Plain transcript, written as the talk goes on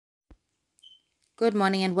Good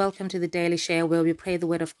morning and welcome to the Daily Share, where we pray the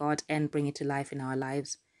word of God and bring it to life in our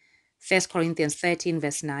lives. 1 Corinthians 13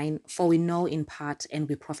 verse 9, for we know in part and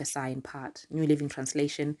we prophesy in part. New Living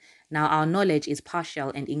Translation. Now our knowledge is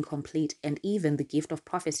partial and incomplete, and even the gift of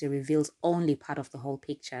prophecy reveals only part of the whole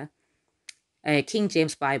picture. King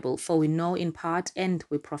James Bible, for we know in part and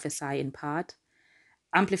we prophesy in part.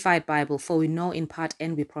 Amplified Bible, for we know in part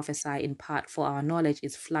and we prophesy in part, for our knowledge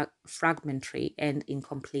is fragmentary and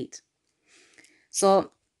incomplete.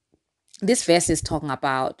 So this verse is talking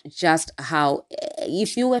about just how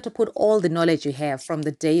if you were to put all the knowledge you have from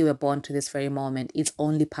the day you were born to this very moment, it's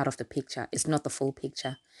only part of the picture. It's not the full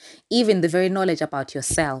picture. Even the very knowledge about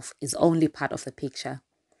yourself is only part of the picture.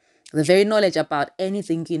 The very knowledge about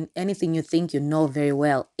anything you think you know very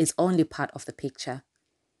well is only part of the picture.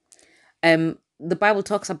 The Bible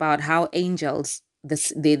talks about how angels,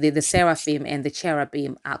 the seraphim and the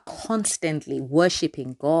cherubim, are constantly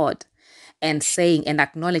worshiping God and saying and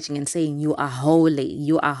acknowledging and saying, you are holy,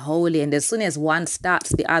 you are holy. And as soon as one starts,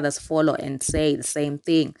 the others follow and say the same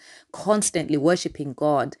thing, constantly worshiping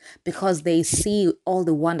God because they see all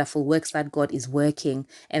the wonderful works that God is working,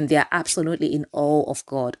 and they are absolutely in awe of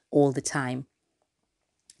God all the time.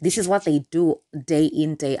 This is what they do day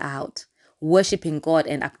in, day out, worshiping God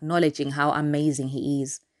and acknowledging how amazing He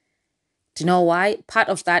is. Do you know why? Part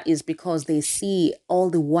of that is because they see all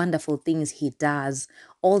the wonderful things He does,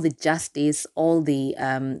 all the justice, all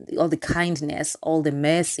the kindness, all the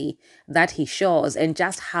mercy that He shows, and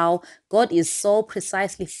just how God is so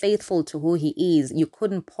precisely faithful to who He is. You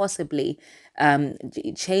couldn't possibly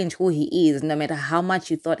change who He is, no matter how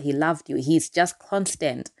much you thought He loved you. He's just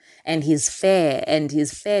constant, and He's fair, and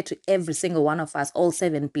He's fair to every single one of us, all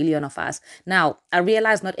 7 billion of us. Now, I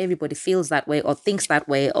realize not everybody feels that way or thinks that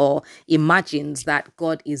way or imagines that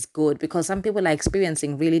God is good, because some people are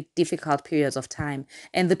experiencing really difficult periods of time.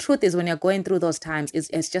 And the truth is, when you're going through those times,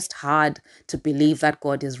 it's just hard to believe that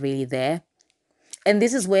God is really there. And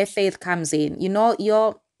this is where faith comes in. You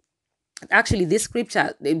know, actually, this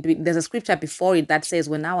scripture, there's a scripture before it that says,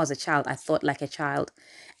 when I was a child, I thought like a child.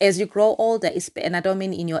 As you grow older, and I don't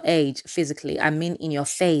mean in your age physically, I mean in your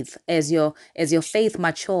faith. As your faith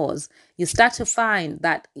matures, you start to find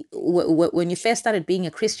that when you first started being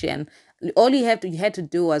a Christian, all you had to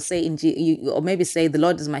do was say or maybe say, the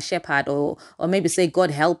Lord is my shepherd, or maybe say,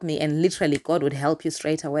 God help me, and literally God would help you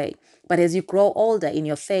straight away. But as you grow older in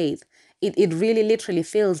your faith, it really literally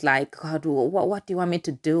feels like, God, what do you want me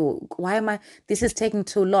to do? Why am I, this is taking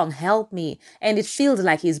too long, help me. And it feels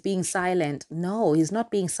like He's being silent. No, He's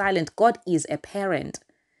not being silent. God is a parent.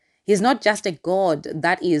 He's not just a God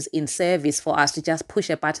that is in service for us to just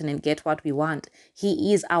push a button and get what we want.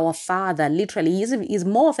 He is our Father, literally. He's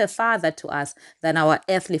more of a father to us than our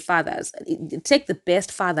earthly fathers. Take the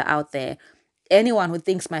best father out there. Anyone who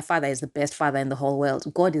thinks my father is the best father in the whole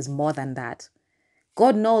world, God is more than that.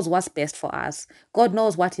 God knows what's best for us. God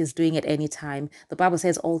knows what He's doing at any time. The Bible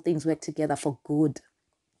says all things work together for good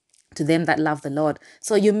to them that love the Lord.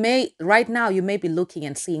 So right now, you may be looking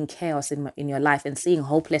and seeing chaos in your life and seeing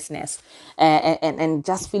hopelessness and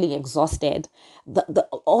just feeling exhausted.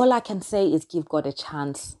 All I can say is give God a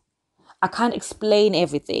chance. I can't explain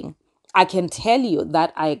everything. I can tell you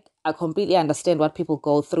that I completely understand what people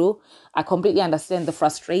go through. I completely understand the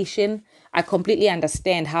frustration. I completely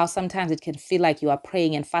understand how sometimes it can feel like you are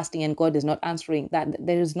praying and fasting and God is not answering. That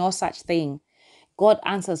there is no such thing. God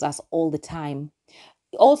answers us all the time.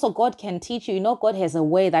 Also, God can teach you. God has a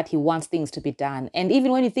way that He wants things to be done. And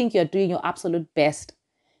even when you think you're doing your absolute best,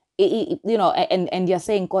 and you're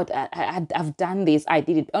saying, God, I've done this, I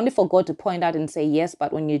did it, only for God to point out and say, yes,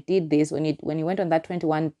 but when you did this, when you went on that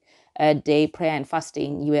 21 day prayer and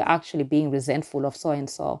fasting, you were actually being resentful of so and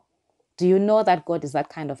so. Do you know that God is that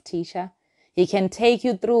kind of teacher? He can take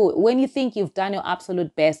you through. When you think you've done your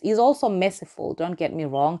absolute best, He's also merciful. Don't get me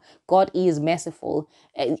wrong. God is merciful.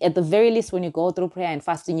 At the very least, when you go through prayer and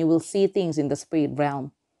fasting, you will see things in the spirit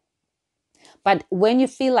realm. But when you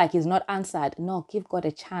feel like He's not answered, no, give God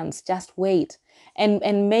a chance. Just wait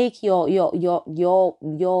and make your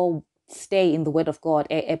stay in the Word of God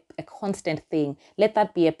a constant thing. Let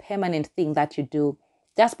that be a permanent thing that you do.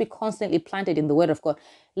 Just be constantly planted in the Word of God.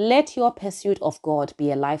 Let your pursuit of God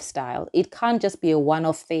be a lifestyle. It can't just be a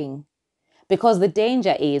one-off thing. Because the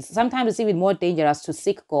danger is, sometimes it's even more dangerous to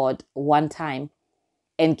seek God one time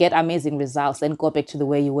and get amazing results, then go back to the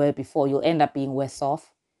way you were before. You'll end up being worse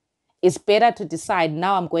off. It's better to decide,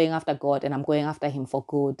 now I'm going after God and I'm going after Him for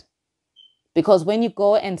good. Because when you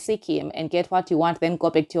go and seek Him and get what you want, then go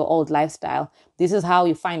back to your old lifestyle, this is how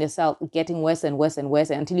you find yourself getting worse and worse and worse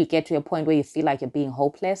until you get to a point where you feel like you're being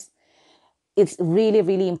hopeless. It's really,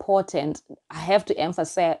 really important. I have to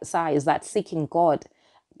emphasize that seeking God,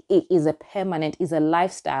 it is a permanent, is a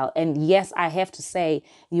lifestyle. And yes, I have to say,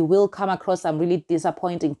 you will come across some really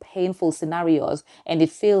disappointing, painful scenarios, and it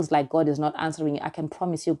feels like God is not answering you. I can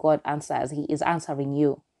promise you, God answers. He is answering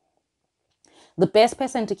you. The best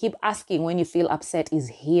person to keep asking when you feel upset is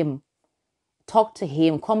Him. Talk to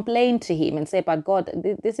Him, complain to Him, and say, but God,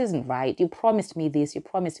 this isn't right. You promised me this, you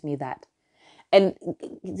promised me that. And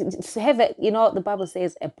to have it, the Bible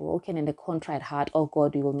says, a broken and a contrite heart, oh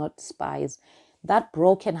God, you will not despise. That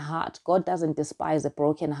broken heart, God doesn't despise a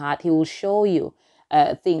broken heart. He will show you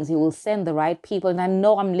things. He will send the right people. And I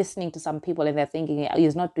know I'm listening to some people and they're thinking,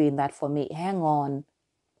 He's not doing that for me. Hang on.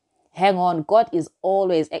 Hang on. God is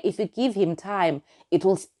always, if you give Him time, it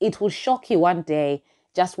will shock you one day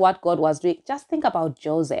just what God was doing. Just think about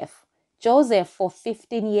Joseph. Joseph, for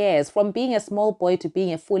 15 years, from being a small boy to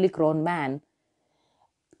being a fully grown man,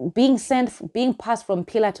 being passed from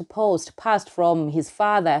pillar to post, passed from his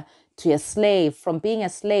father to a slave, from being a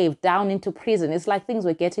slave down into prison. It's like things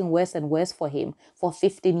were getting worse and worse for him for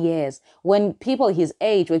 15 years. When people his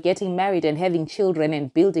age were getting married and having children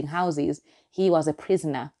and building houses, he was a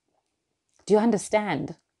prisoner. Do you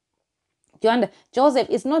understand? Joseph,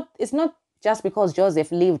 it's not just because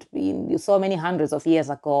Joseph lived in so many hundreds of years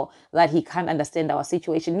ago that he can't understand our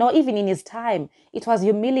situation. No, even in his time, it was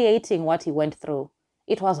humiliating what he went through.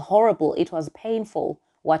 It was horrible. It was painful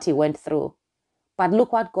what he went through. But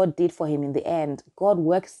look what God did for him in the end. God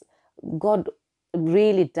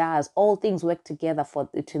really does. All things work together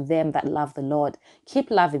to them that love the Lord.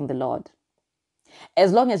 Keep loving the Lord.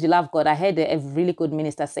 As long as you love God, I heard a really good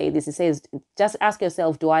minister say this. He says, just ask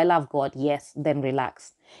yourself, do I love God? Yes, then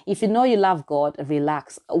relax. If you know you love God,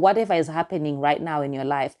 relax. Whatever is happening right now in your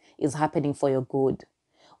life is happening for your good.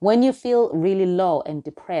 When you feel really low and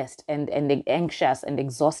depressed and anxious and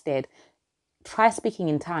exhausted, try speaking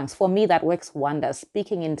in tongues. For me, that works wonders.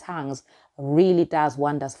 Speaking in tongues really does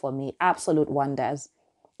wonders for me, absolute wonders.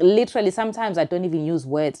 Literally, sometimes I don't even use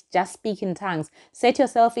words, just speak in tongues. Set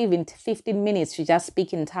yourself even 15 minutes to just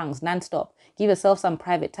speak in tongues nonstop. Give yourself some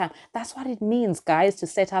private time. That's what it means, guys, to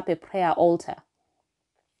set up a prayer altar.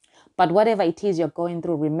 But whatever it is you're going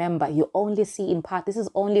through, remember, you only see in part. This is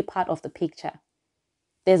only part of the picture.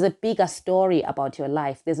 There's a bigger story about your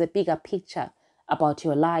life. There's a bigger picture about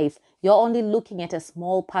your life. You're only looking at a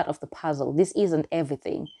small part of the puzzle. This isn't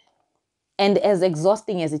everything. And as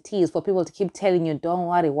exhausting as it is for people to keep telling you, don't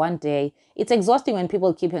worry, one day, it's exhausting when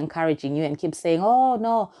people keep encouraging you and keep saying, oh,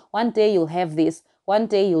 no, one day you'll have this, one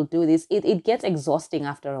day you'll do this. It gets exhausting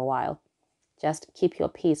after a while. Just keep your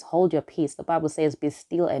peace, hold your peace. The Bible says, be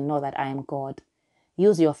still and know that I am God.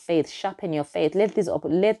 Use your faith, sharpen your faith.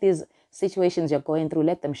 Let these situations you're going through,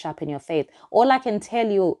 let them sharpen your faith. All I can tell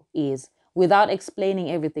you is, without explaining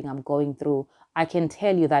everything I'm going through, I can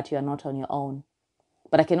tell you that you are not on your own.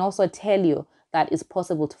 But I can also tell you that it's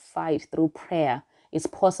possible to fight through prayer. It's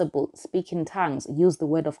possible. Speak in tongues. Use the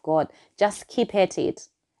word of God. Just keep at it.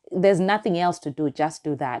 There's nothing else to do. Just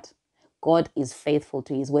do that. God is faithful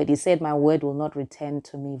to His word. He said, my word will not return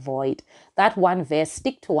to me void. That one verse,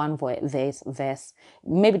 stick to one verse.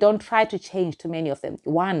 Maybe don't try to change too many of them.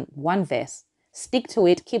 One verse. Stick to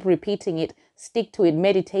it. Keep repeating it. Stick to it.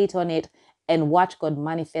 Meditate on it and watch God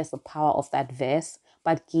manifest the power of that verse.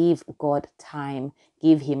 But give God time.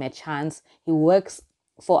 Give Him a chance. He works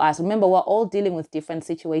for us. Remember, we're all dealing with different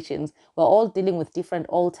situations. We're all dealing with different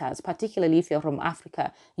altars, particularly if you're from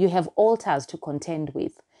Africa. You have altars to contend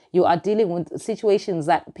with. You are dealing with situations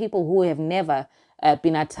that people who have never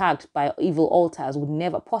been attacked by evil altars would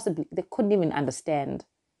never possibly, they couldn't even understand.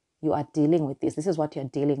 You are dealing with this. This is what you're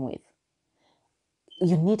dealing with.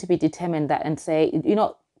 You need to be determined that and say,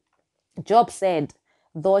 Job said,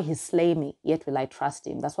 though he slay me, yet will I trust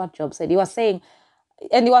him. That's what Job said. He was saying,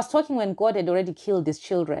 and he was talking when God had already killed his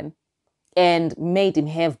children and made him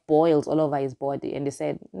have boils all over his body. And he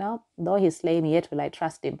said, no, though he slay me, yet will I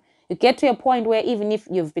trust him. You get to a point where even if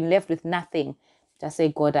you've been left with nothing, just say,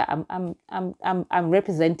 God, I'm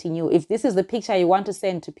representing you. If this is the picture you want to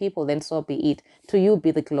send to people, then so be it. To you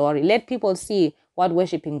be the glory. Let people see what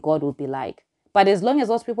worshiping God will be like. But as long as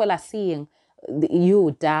those people are seeing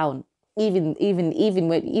you down, even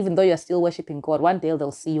though you're still worshiping God, one day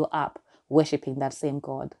they'll see you up worshiping that same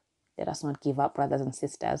God. Let us not give up, brothers and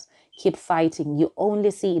sisters. Keep fighting. You only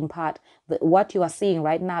see in part. What you are seeing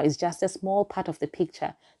right now is just a small part of the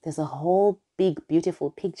picture. There's a whole big, beautiful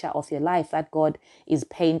picture of your life that God is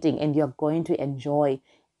painting, and you're going to enjoy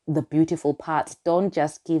the beautiful parts. Don't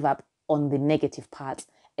just give up on the negative parts.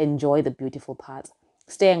 Enjoy the beautiful parts.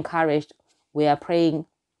 Stay encouraged. We are praying.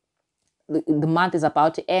 The month is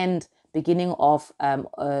about to end. Beginning of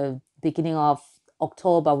beginning of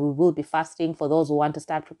October, we will be fasting. For those who want to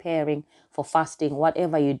start preparing for fasting,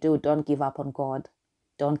 whatever you do, don't give up on God.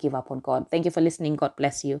 Don't give up on God. Thank you for listening. God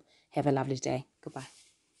bless you. Have a lovely day. Goodbye.